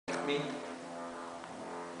me.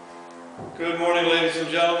 Good morning, ladies and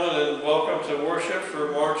gentlemen, and welcome to worship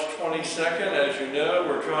for March 22nd. As you know,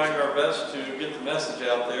 we're trying our best to get the message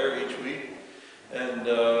out there each week, and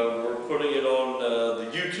we're putting it on the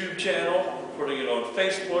YouTube channel, we're putting it on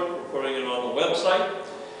Facebook, we're putting it on the website.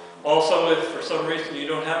 Also, if for some reason you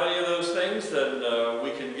don't have any of those things, then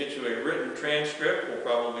we can get you a written transcript. We'll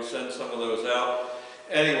probably send some of those out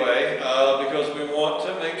anyway, because we want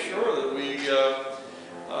to make sure that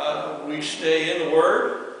we stay in the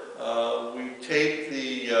Word. We take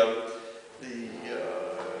the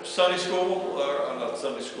Sunday school, not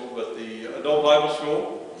Sunday school, but the Adult Bible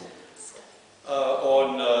School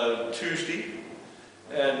on Tuesday.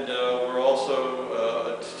 And we're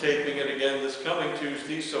also taping it again this coming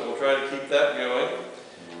Tuesday, so we'll try to keep that going.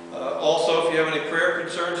 Also, if you have any prayer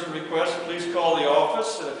concerns and requests, please call the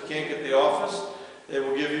office. And if you can't get the office, they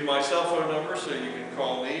will give you my cell phone number so you can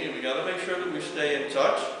call me. And we got to make sure that we stay in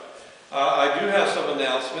touch. I do have some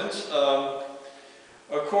announcements.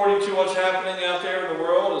 According to what's happening out there in the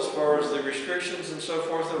world, as far as the restrictions and so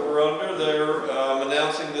forth that we're under, they're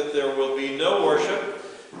announcing that there will be no worship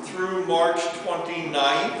through March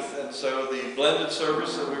 29th, and so the blended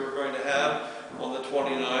service that we were going to have on the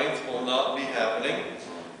 29th will not be happening.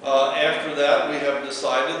 After that, we have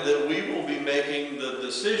decided that we will be making the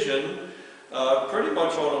decision pretty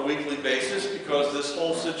much on a weekly basis because this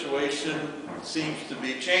whole situation seems to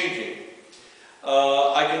be changing.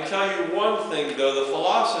 I can tell you one thing, though. The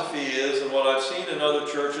philosophy is, and what I've seen in other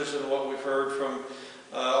churches and what we've heard from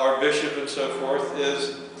our bishop and so forth,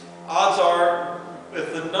 is odds are,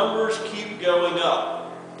 if the numbers keep going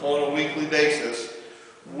up on a weekly basis,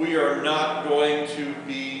 we are not going to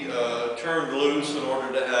be turned loose in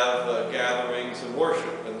order to have gatherings and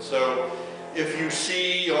worship. And so if you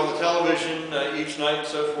see on the television each night and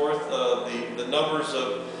so forth the numbers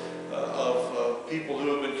of people who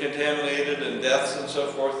have been contaminated and deaths and so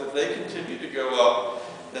forth, if they continue to go up,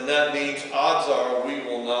 then that means odds are we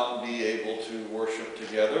will not be able to worship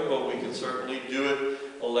together, but we can certainly do it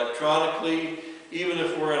electronically. Even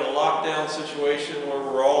if we're in a lockdown situation where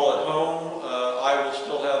we're all at home, I will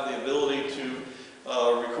still have the ability to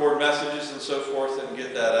record messages and so forth and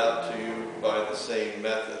get that out to you by the same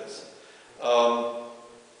methods.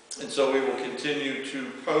 And so we will continue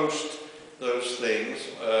to post those things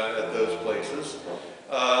at those places.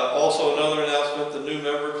 Also, another announcement, the new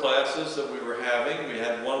member classes that we were having, we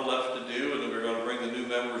had one left to do, and then we're going to bring the new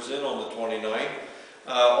members in on the 29th.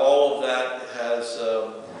 All of that has...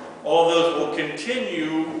 all of those will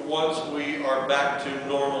continue once we are back to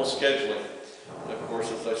normal scheduling. And of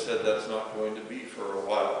course, as I said, that's not going to be for a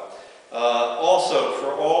while. Also,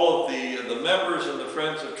 for all of the members and the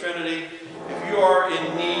friends of Trinity, if you are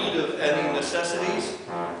in need of any necessities,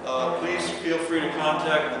 please feel free to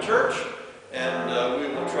contact the church, and we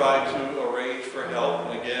will try to arrange for help.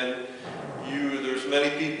 And again, there's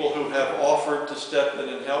many people who have offered to step in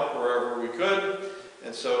and help wherever we could.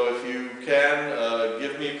 And so if you can,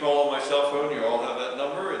 give me a call on my cell phone. You all have that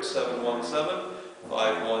number. It's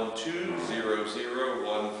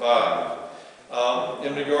 717-512-0015.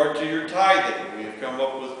 In regard to your tithing, we've come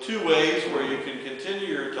up with two ways where you can continue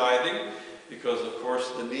your tithing because, of course,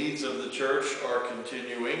 the needs of the church are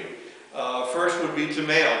continuing. First would be to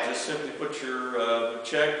mail. Just simply put your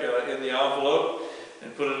check in the envelope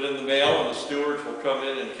and put it in the mail, and the stewards will come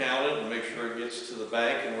in and count it and make sure it gets to the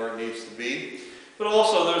bank and where it needs to be. But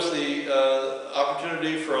also there's the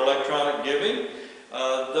opportunity for electronic giving.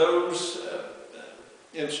 Those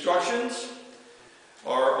instructions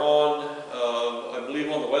are on, I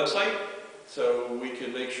believe, on the website, so we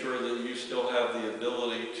can make sure that you still have the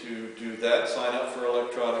ability to do that. Sign up for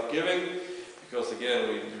electronic giving, because again,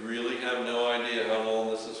 we really have no idea how long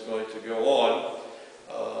this is going to go on,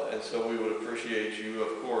 and so we would appreciate you,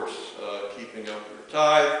 of course, keeping up your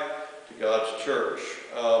tithe to God's church.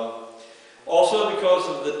 Also, because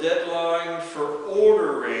of the deadline for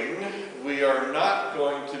ordering, we are not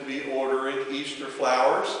going to be ordering Easter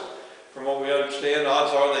flowers. From what we understand,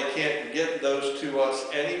 odds are they can't get those to us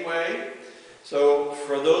anyway. So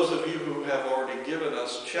for those of you who have already given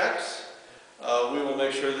us checks, we will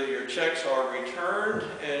make sure that your checks are returned,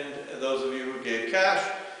 and those of you who gave cash,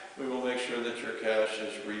 we will make sure that your cash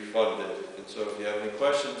is refunded. And so if you have any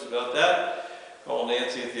questions about that, call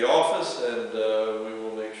Nancy at the office, and we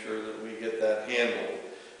will make sure that we get that handled.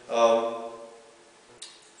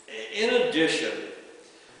 In addition,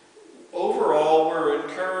 overall, we're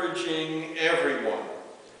encouraging everyone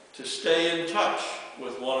to stay in touch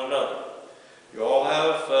with one another. You all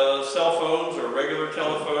have cell phones or regular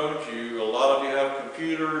telephones. A lot of you have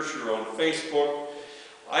computers. You're on Facebook.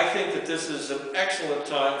 I think that this is an excellent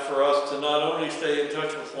time for us to not only stay in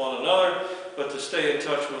touch with one another, but to stay in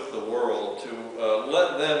touch with the world, to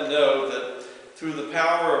let them know that through the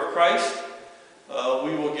power of Christ,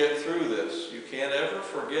 we will get through this. You can't ever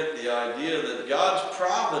forget the idea that God's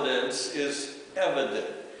providence is evident.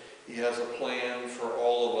 He has a plan for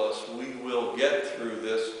all of us. We will get through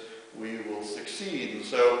this. We will succeed. And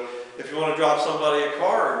so if you want to drop somebody a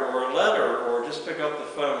card or a letter or just pick up the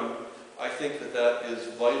phone, I think that that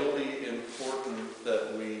is vitally important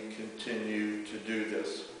that we continue to do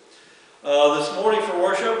this. This morning for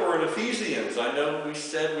worship, we're in Ephesians. I know we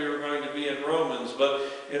said we were going to be in Romans, but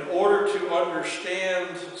in order to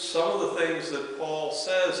understand some of the things that Paul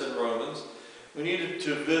says in Romans, we needed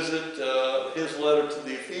to visit his letter to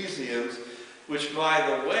the Ephesians, which, by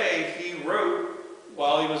the way, he wrote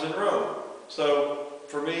while he was in Rome. So,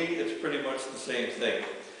 for me, it's pretty much the same thing.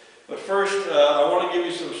 But first, I want to give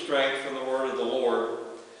you some strength from the word of the Lord.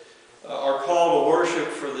 Our call to worship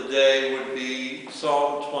for the day would be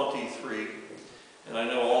Psalm 23. And I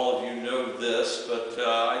know all of you know this, but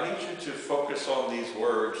I need you to focus on these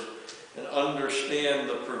words and understand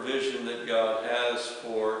the provision that God has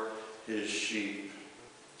for his sheep.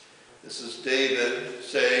 This is David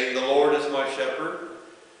saying, "The Lord is my shepherd,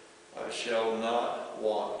 I shall not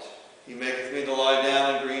want. He maketh me to lie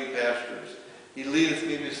down in green pastures. He leadeth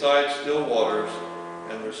me beside still waters,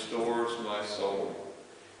 and restores my soul.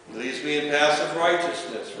 He leads me in paths of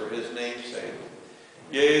righteousness for his name's sake.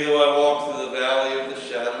 Yea, though I walk through the valley of the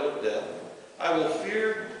shadow of death, I will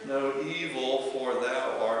fear no evil, for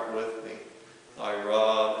thou art with me. Thy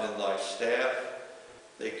rod and thy staff,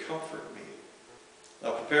 they comfort me.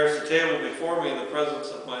 Thou preparest a table before me in the presence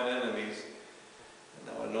of mine enemies. And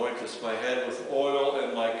thou anointest my head with oil,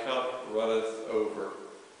 and my cup runneth over.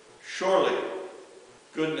 Surely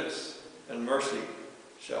goodness and mercy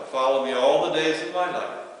shall follow me all the days of my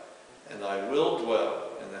life, and I will dwell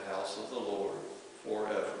in the house of the Lord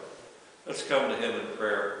forever." Let's come to him in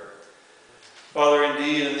prayer. Father,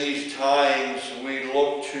 indeed, in these times we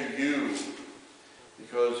look to you,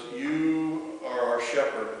 because you are our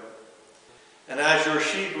shepherd. And as your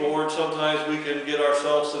sheep, Lord, sometimes we can get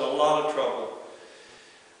ourselves in a lot of trouble.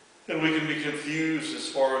 And we can be confused as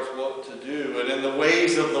far as what to do. And in the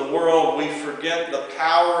ways of the world, we forget the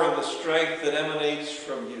power and the strength that emanates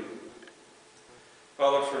from you.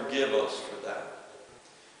 Father, forgive us for that.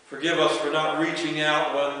 Forgive us for not reaching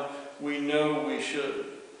out when we know we should.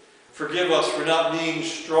 Forgive us for not being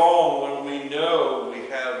strong when we know we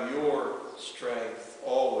have your strength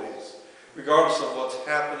always. Regardless of what's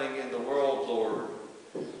happening in the world, Lord,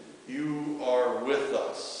 you are with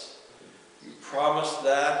us. You promised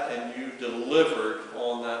that, and you delivered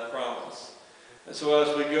on that promise. And so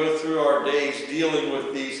as we go through our days dealing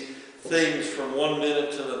with these things from one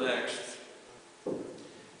minute to the next,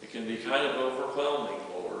 it can be kind of overwhelming,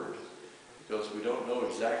 Lord, because we don't know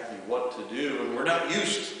exactly what to do, and we're not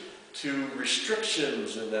used to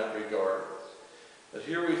restrictions in that regard. But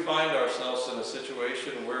here we find ourselves in a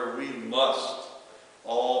situation where we must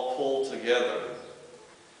all pull together.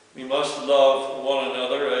 We must love one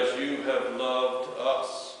another as you have loved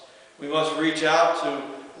us. We must reach out to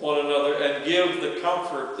one another and give the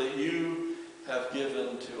comfort that you have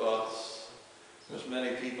given to us. There's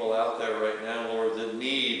many people out there right now, Lord, that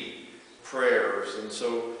need prayers. And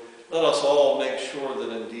so let us all make sure that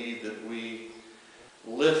indeed that we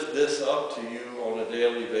lift this up to you on a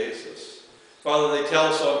daily basis. Father, they tell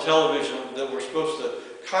us on television that we're supposed to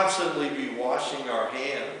constantly be washing our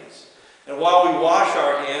hands. And while we wash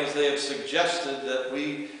our hands, they have suggested that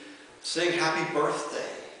we sing happy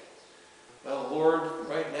birthday. Well, Lord,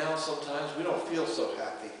 right now sometimes we don't feel so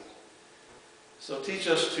happy. So teach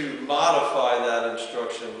us to modify that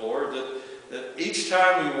instruction, Lord, that each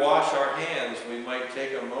time we wash our hands, we might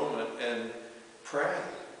take a moment and pray.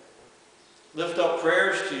 Lift up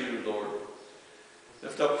prayers to you, Lord.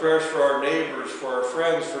 Lift up prayers for our neighbors, for our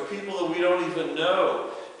friends, for people that we don't even know.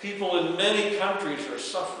 People in many countries are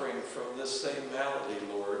suffering from this same malady,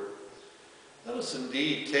 Lord. Let us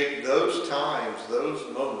indeed take those times,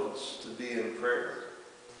 those moments to be in prayer.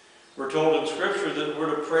 We're told in Scripture that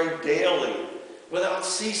we're to pray daily, without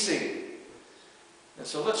ceasing. And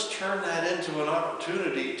so let's turn that into an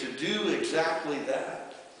opportunity to do exactly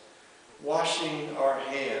that. Washing our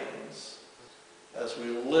hands as we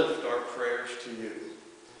lift our prayers to you.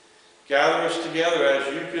 Gather us together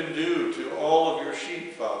as you can do to all of your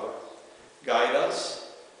sheep, Father. Guide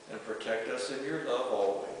us and protect us in your love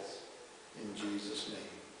always. In Jesus' name,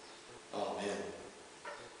 amen.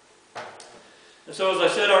 And so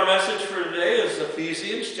as I said, our message for today is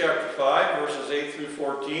Ephesians chapter 5, verses 8 through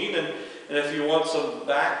 14. And if you want some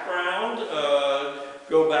background,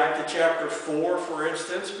 go back to chapter 4, for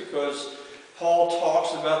instance, because Paul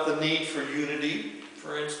talks about the need for unity,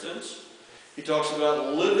 for instance. He talks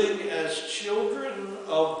about living as children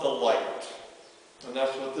of the light. And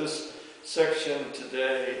that's what this section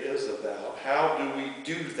today is about. How do we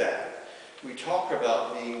do that? We talk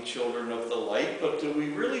about being children of the light, but do we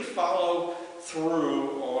really follow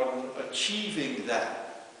through on achieving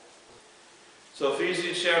that? So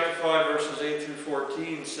Ephesians chapter 5, verses 8 through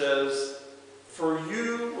 14 says, "For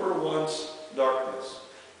you were once darkness,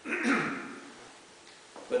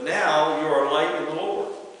 but now you are light in the Lord.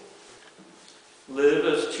 Live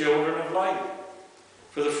as children of light.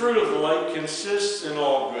 For the fruit of the light consists in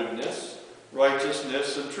all goodness,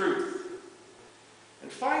 righteousness, and truth.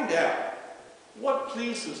 And find out what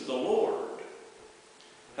pleases the Lord,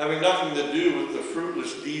 having nothing to do with the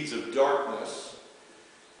fruitless deeds of darkness,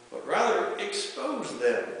 but rather expose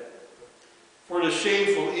them. For it is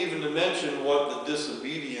shameful even to mention what the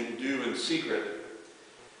disobedient do in secret.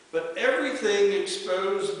 But everything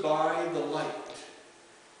exposed by the light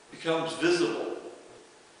becomes visible.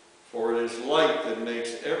 For it is light that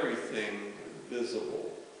makes everything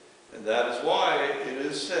visible. And that is why it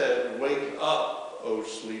is said, 'Wake up, O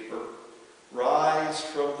sleeper, rise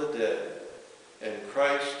from the dead, and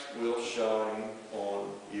Christ will shine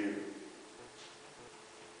on you.'"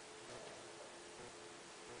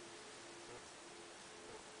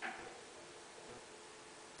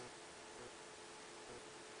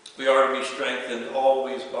 We are to be strengthened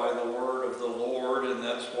always by the word of the Lord, and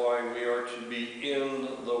that's why we are to be in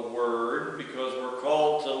the word, because we're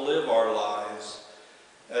called to live our lives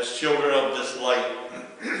as children of this light.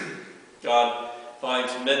 God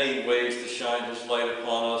finds many ways to shine his light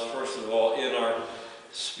upon us. First of all, in our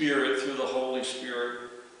spirit, through the Holy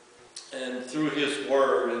Spirit, and through his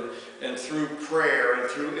word, and through prayer,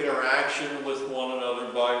 and through interaction with one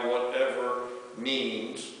another by whatever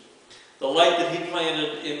means. The light that he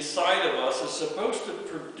planted inside of us is supposed to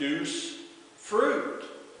produce fruit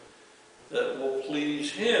that will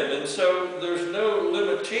please him. And so there's no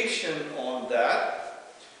limitation on that.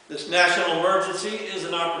 This national emergency is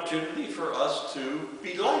an opportunity for us to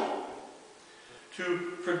be light,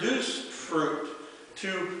 to produce fruit,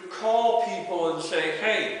 to call people and say,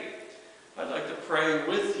 "Hey, I'd like to pray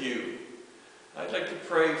with you. I'd like to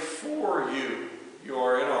pray for you. You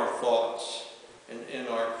are in our thoughts and in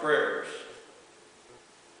our prayers."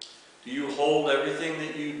 Do you hold everything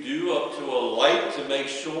that you do up to a light to make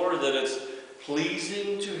sure that it's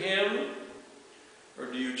pleasing to him? Or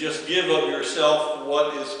do you just give of yourself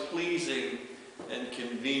what is pleasing and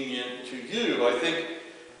convenient to you? I think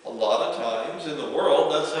a lot of times in the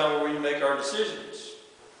world, that's how we make our decisions.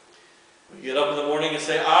 We get up in the morning and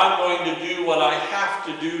say, "I'm going to do what I have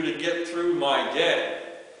to do to get through my day."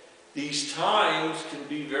 These times can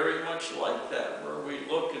be very much like that, where we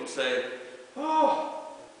look and say, "Oh,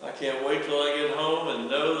 I can't wait till I get home and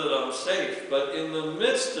know that I'm safe." But in the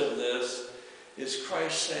midst of this is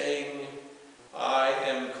Christ saying, "I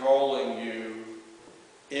am calling you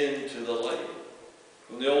into the light."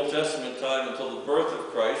 From the Old Testament time until the birth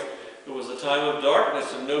of Christ, it was a time of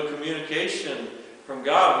darkness and no communication from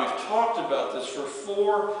God. We've talked about this for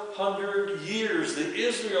 400 years. The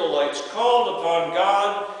Israelites called upon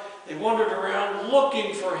God. They wandered around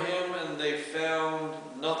looking for him, and they found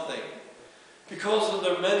nothing. Because of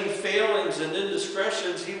their many failings and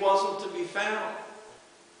indiscretions, he wasn't to be found.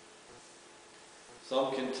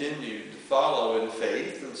 Some continued to follow in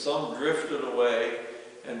faith, and some drifted away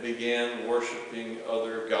and began worshiping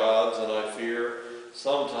other gods, and I fear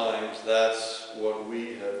sometimes that's what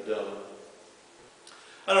we have done.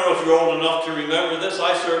 I don't know if you're old enough to remember this.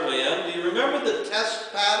 I certainly am. Do you remember the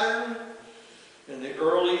test pattern in the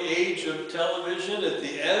early age of television? At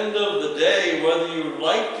the end of the day, whether you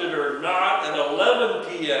liked it or not, at 11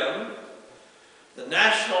 p.m., the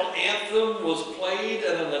national anthem was played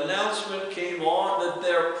and an announcement came on that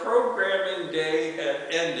their programming day had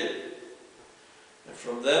ended. And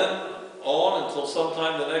from then on until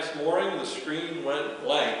sometime the next morning, the screen went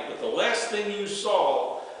blank. But the last thing you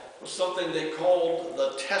saw was something they called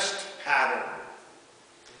the test pattern.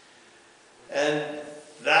 And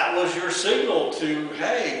that was your signal to,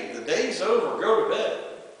 hey, the day's over, go to bed.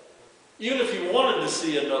 Even if you wanted to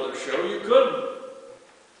see another show, you couldn't.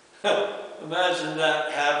 Imagine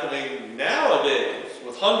that happening nowadays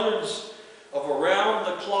with hundreds of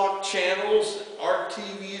around-the-clock channels. Our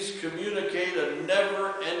TVs communicate a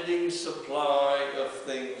never-ending supply of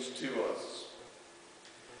things to us.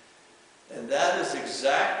 And that is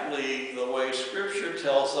exactly the way Scripture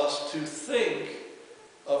tells us to think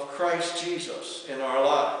of Christ Jesus in our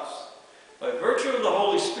lives. By virtue of the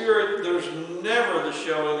Holy Spirit, there's never the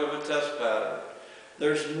showing of a test pattern.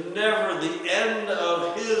 There's never the end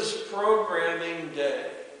of his programming day.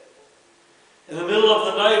 In the middle of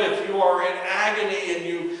the night, if you are in agony and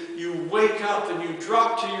you wake up and you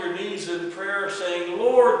drop to your knees in prayer saying,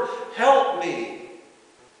 Lord, help me.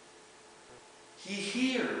 He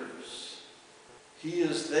hears. He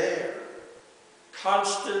is there.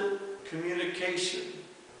 Constant communication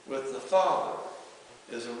with the Father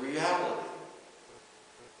is a reality.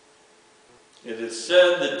 It is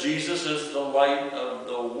said that Jesus is the light of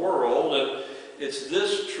the world, and it's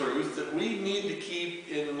this truth that we need to keep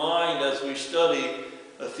in mind as we study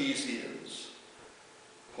Ephesians.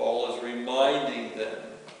 Paul is reminding them.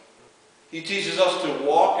 He teaches us to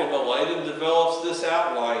walk in the light and develops this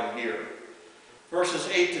outline here. Verses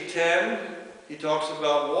 8 to 10, he talks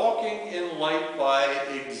about walking in light by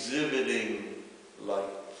exhibiting light.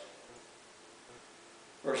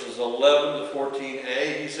 Verses 11 to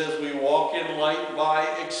 14a, he says we walk in light by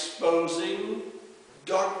exposing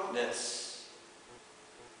darkness.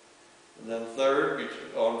 And then third,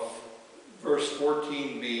 on verse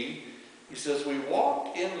 14b, he says we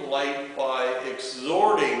walk in light by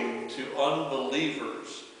exhorting to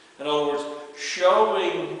unbelievers. In other words,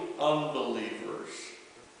 showing unbelievers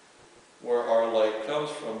where our light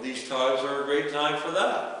comes from. These times are a great time for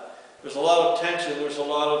that. There's a lot of tension, there's a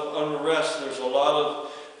lot of unrest, there's a lot of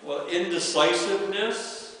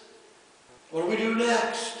indecisiveness. What do we do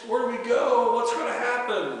next? Where do we go? What's going to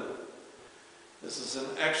happen? This is an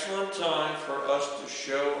excellent time for us to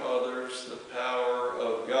show others the power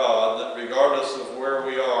of God, that regardless of where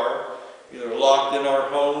we are, either locked in our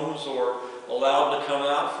homes or allowed to come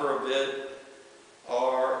out for a bit,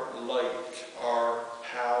 our light, our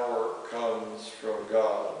power comes from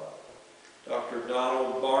God. Dr.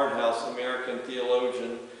 Donald Barnhouse, American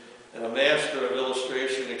theologian and a master of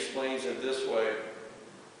illustration, explains it this way.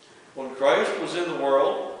 When Christ was in the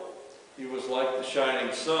world, he was like the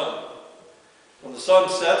shining sun. When the sun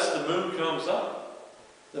sets, the moon comes up.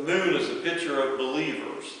 The moon is a picture of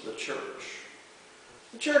believers, the church.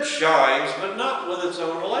 The church shines, but not with its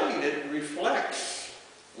own light. It reflects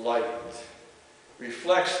light.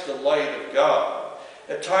 Reflects the light of God.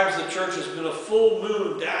 At times the church has been a full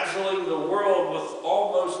moon dazzling the world with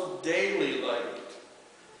almost daily light.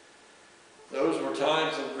 Those were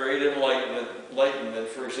times of great enlightenment.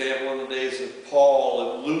 For example, in the days of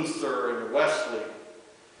Paul and Luther and Wesley.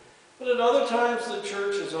 But at other times the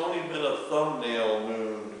church has only been a thumbnail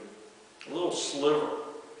moon, a little sliver.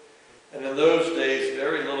 And in those days,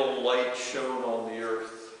 very little light shone on the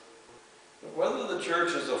earth. But whether the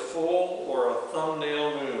church is a full or a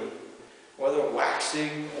thumbnail moon, whether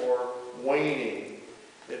waxing or waning,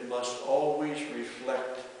 it must always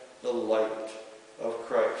reflect the light of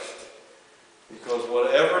Christ. Because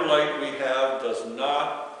whatever light we have does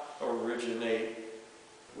not originate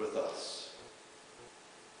with us.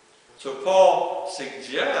 So Paul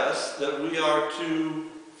suggests that we are to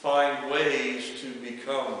find ways to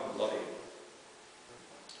become light.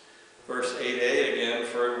 Verse 8a again,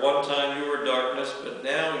 for at one time you were darkness, but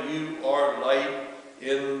now you are light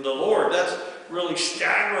in the Lord. That's really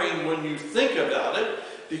staggering when you think about it,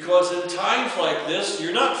 because in times like this,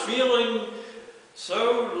 you're not feeling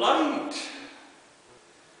so light.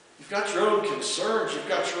 You've got your own concerns, you've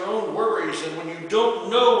got your own worries, and when you don't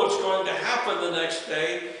know what's going to happen the next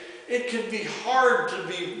day, it can be hard to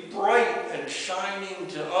be bright and shining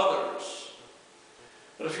to others.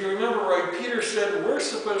 But if you remember right, Peter said we're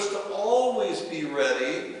supposed to always be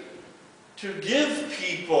ready to give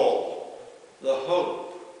people the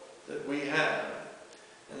hope that we have.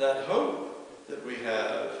 And that hope that we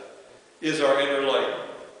have is our inner light.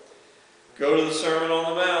 Go to the Sermon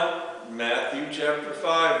on the Mount, Matthew chapter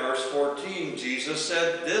 5, verse 14. Jesus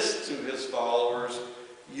said this to his followers,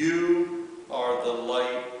 "You are the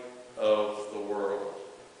light of the world."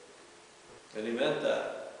 And he meant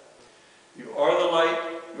that. You are the light.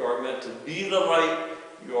 You are meant to be the light.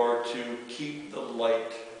 You are to keep the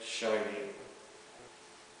light shining.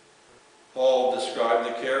 Paul described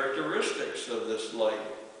the characteristics of this light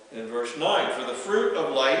in verse 9. For the fruit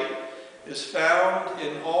of light is found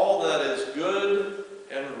in all that is good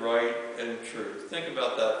and right and true. Think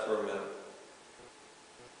about that for a minute.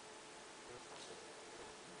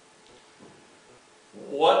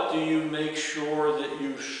 What do you make sure that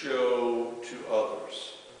you show to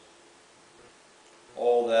others?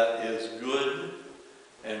 All that is good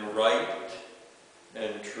and right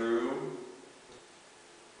and true.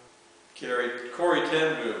 Corrie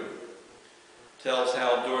ten Boom tells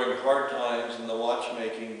how during hard times in the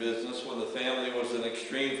watchmaking business, when the family was in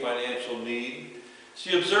extreme financial need,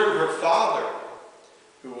 she observed her father,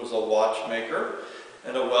 who was a watchmaker,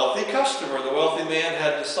 and a wealthy customer. The wealthy man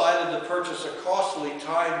had decided to purchase a costly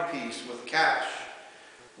timepiece with cash,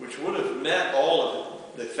 which would have met all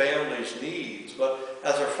of the family's needs. But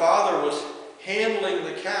as her father was handling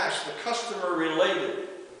the cash, the customer related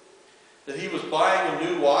that he was buying a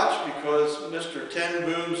new watch because Mr. Ten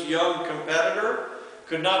Boom's young competitor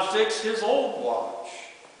could not fix his old watch.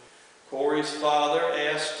 Corey's father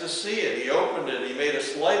asked to see it. He opened it, he made a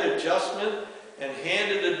slight adjustment, and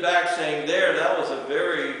handed it back saying, "There, that was a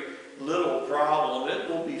very little problem. It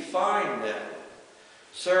will be fine now.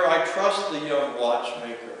 Sir, I trust the young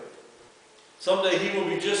watchmaker. Someday he will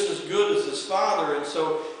be just as good as his father, and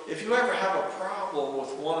so if you ever have a problem with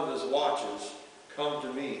one of his watches, come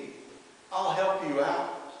to me. I'll help you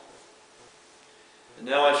out. And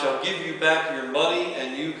now I shall give you back your money,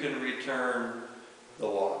 and you can return the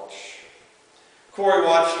watch." Corey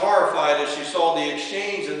watched horrified as she saw the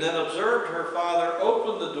exchange, and then observed her father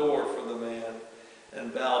open the door for the man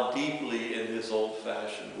and bow deeply in his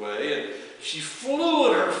old-fashioned way. And she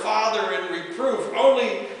flew at her father in reproof,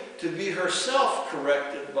 only to be herself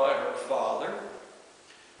corrected by her father.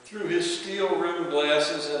 Through his steel-rimmed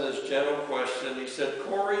glasses and his gentle question, he said,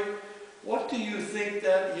 "Corey, what do you think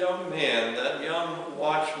that young man, that young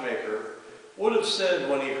watchmaker, would have said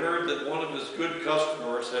when he heard that one of his good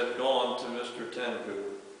customers had gone to Mr. Ten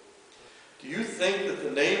Boom? Do you think that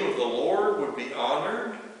the name of the Lord would be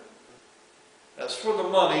honored? As for the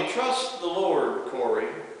money, trust the Lord, Corey.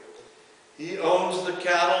 He owns the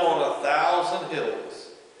cattle on 1,000 hills,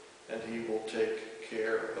 and he will take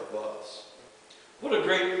care of us." What a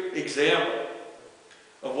great example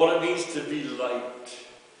of what it means to be light.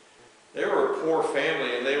 They were a poor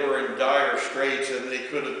family, and they were in dire straits, and they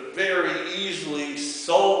could have very easily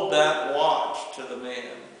sold that watch to the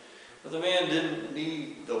man. But the man didn't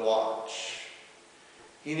need the watch.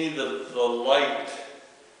 He needed the light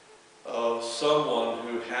of someone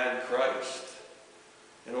who had Christ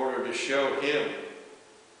in order to show him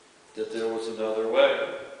that there was another way.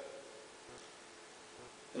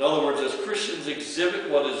 In other words, as Christians exhibit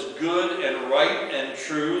what is good and right and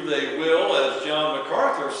true, they will, as John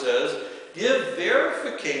MacArthur says, give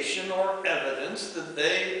verification or evidence that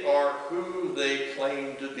they are who they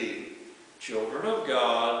claim to be, children of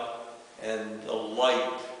God and the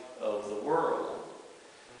light of the world.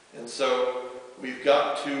 And so we've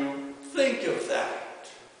got to think of that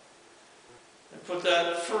and put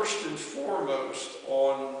that first and foremost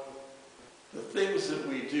on the things that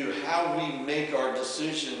we do, how we make our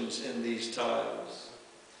decisions in these times.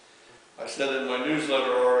 I said in my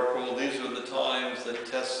newsletter article, these are the times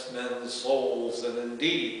that test men's souls, and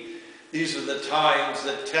indeed, these are the times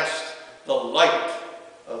that test the light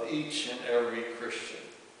of each and every Christian.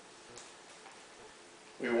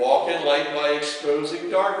 We walk in light by exposing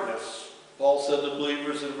darkness. Paul said to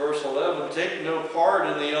believers in verse 11, "Take no part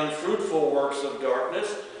in the unfruitful works of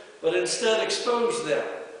darkness, but instead expose them."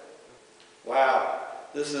 Wow,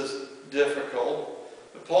 this is difficult.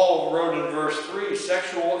 But Paul wrote in verse 3,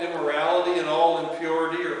 "Sexual immorality and all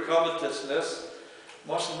impurity or covetousness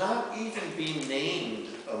must not even be named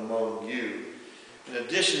among you." In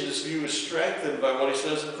addition, this view is strengthened by what he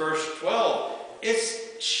says in verse 12.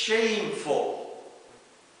 It's shameful.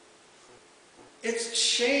 It's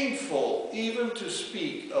shameful even to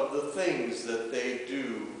speak of the things that they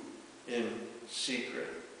do in secret.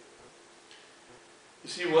 You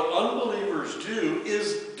see, what unbelievers do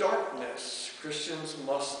is darkness. Christians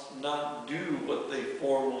must not do what they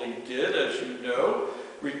formerly did, as you know.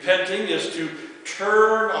 Repenting is to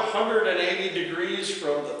turn 180 degrees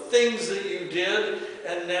from the things that you did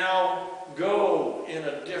and now go in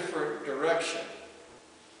a different direction.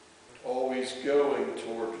 Always going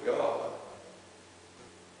toward God.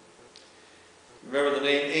 Remember the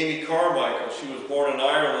name Amy Carmichael. She was born in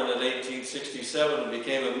Ireland in 1867 and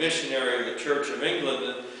became a missionary of the Church of England.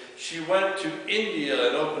 And she went to India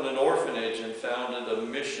and opened an orphanage and founded a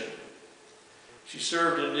mission. She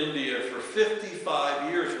served in India for 55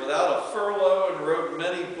 years without a furlough and wrote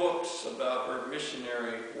many books about her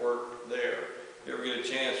missionary work there. If you ever get a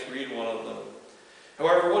chance, read one of them.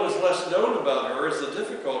 However, what is less known about her is the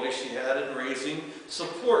difficulty she had in raising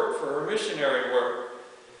support for her missionary work.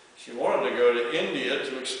 She wanted to go to India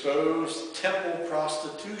to expose temple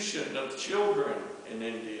prostitution of children in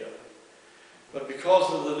India. But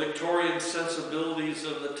because of the Victorian sensibilities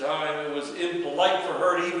of the time, it was impolite for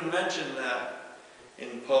her to even mention that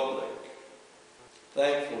in public.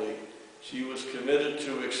 Thankfully, she was committed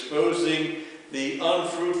to exposing the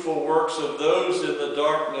unfruitful works of those in the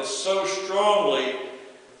darkness so strongly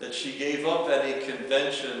that she gave up any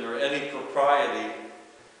convention or any propriety,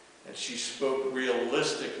 and she spoke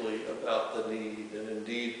realistically about the need. And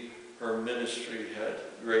indeed, her ministry had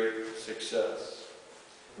great success.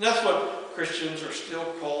 And that's what Christians are still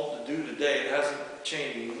called to do today. It hasn't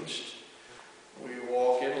changed. We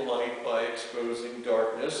walk in light by exposing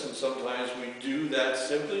darkness, and sometimes we do that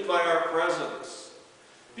simply by our presence.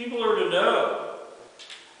 People are to know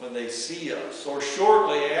when they see us, or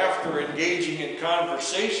shortly after engaging in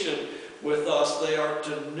conversation with us, they are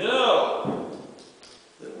to know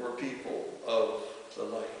that we're people of the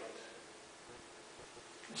light.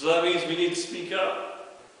 So that means we need to speak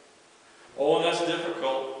up. Oh, and that's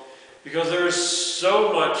difficult, because there is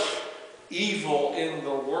so much evil in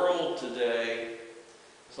the world today.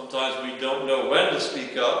 Sometimes we don't know when to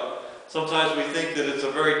speak up. Sometimes we think that it's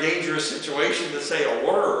a very dangerous situation to say a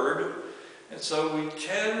word. And so we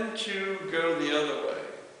tend to go the other way.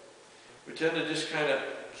 We tend to just kind of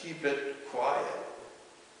keep it quiet.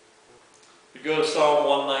 We go to Psalm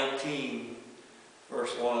 119,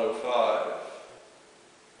 verse 105.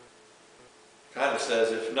 It kind of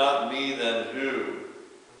says, if not me, then who?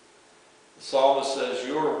 The psalmist says,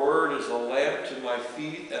 your word is a lamp to my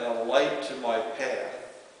feet and a light to my path.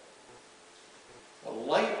 A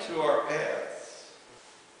light to our paths.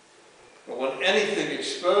 But when anything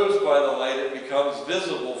exposed by the light, it becomes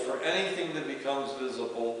visible. For anything that becomes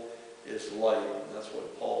visible is light. And that's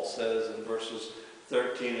what Paul says in verses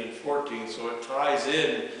 13 and 14. So it ties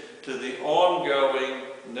in to the ongoing,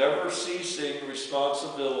 never-ceasing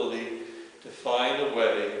responsibility to find a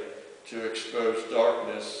way to expose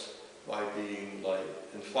darkness by being light.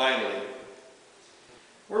 And finally,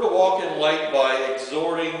 we're to walk in light by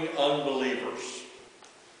exhorting unbelievers.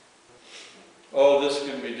 Oh, this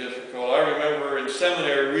can be difficult. I remember in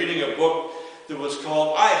seminary reading a book that was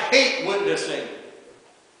called I Hate Witnessing.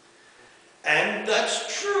 And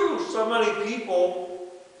that's true. So many people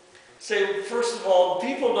say, first of all,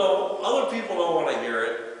 other people don't want to hear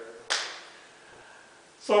it.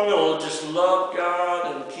 So I'm going to just love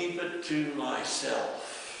God and keep it to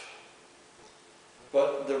myself.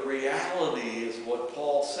 But the reality is what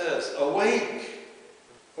Paul says. Awake,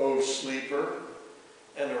 O sleeper,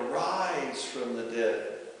 and arise from the dead,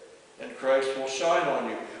 and Christ will shine on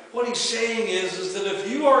you. What he's saying is that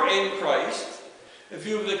if you are in Christ, if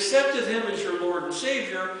you have accepted him as your Lord and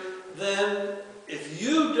Savior, then if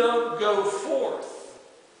you don't go forth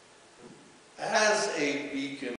as a beacon